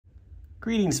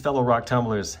Greetings, fellow rock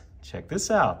tumblers. Check this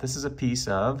out. This is a piece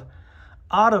of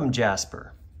Autumn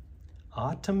Jasper.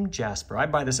 Autumn Jasper. I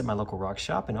buy this at my local rock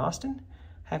shop in Austin.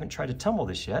 Haven't tried to tumble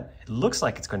this yet. It looks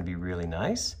like it's going to be really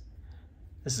nice.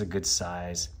 This is a good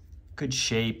size, good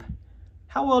shape.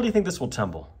 How well do you think this will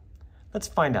tumble? Let's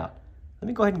find out. Let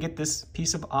me go ahead and get this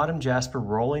piece of Autumn Jasper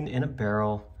rolling in a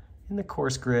barrel in the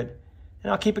coarse grit,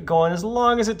 and I'll keep it going as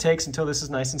long as it takes until this is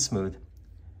nice and smooth.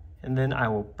 And then I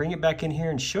will bring it back in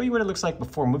here and show you what it looks like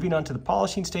before moving on to the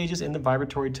polishing stages in the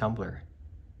vibratory tumbler.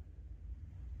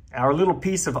 Our little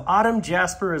piece of Autumn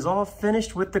Jasper is all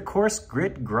finished with the coarse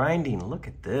grit grinding. Look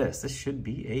at this. This should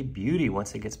be a beauty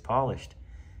once it gets polished.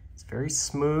 It's very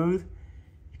smooth.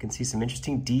 You can see some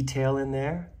interesting detail in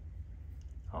there.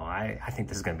 Oh, I think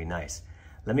this is going to be nice.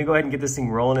 Let me go ahead and get this thing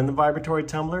rolling in the vibratory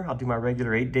tumbler. I'll do my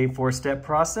regular 8-day 4-step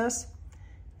process.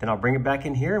 Then I'll bring it back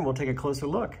in here and we'll take a closer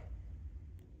look.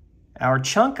 Our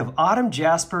chunk of Autumn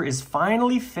Jasper is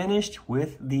finally finished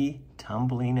with the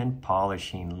tumbling and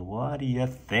polishing. What do you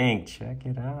think? Check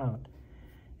it out.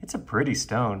 It's a pretty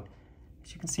stone.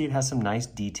 As you can see, it has some nice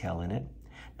detail in it.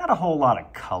 Not a whole lot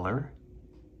of color,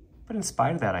 but in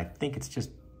spite of that, I think it's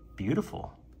just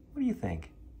beautiful. What do you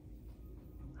think?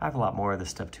 I have a lot more of this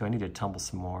stuff too. I need to tumble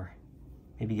some more.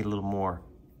 Maybe get a little more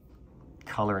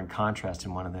color and contrast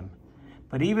in one of them.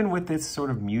 But even with this sort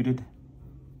of muted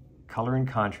color and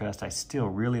contrast, I still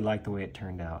really like the way it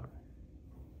turned out.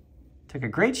 Took a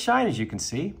great shine, as you can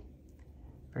see.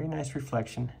 Very nice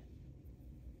reflection.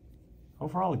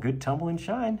 Overall, a good tumble and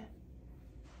shine.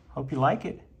 Hope you like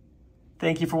it.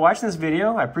 Thank you for watching this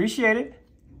video. I appreciate it.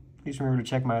 Please remember to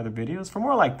check my other videos for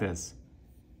more like this.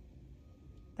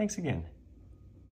 Thanks again.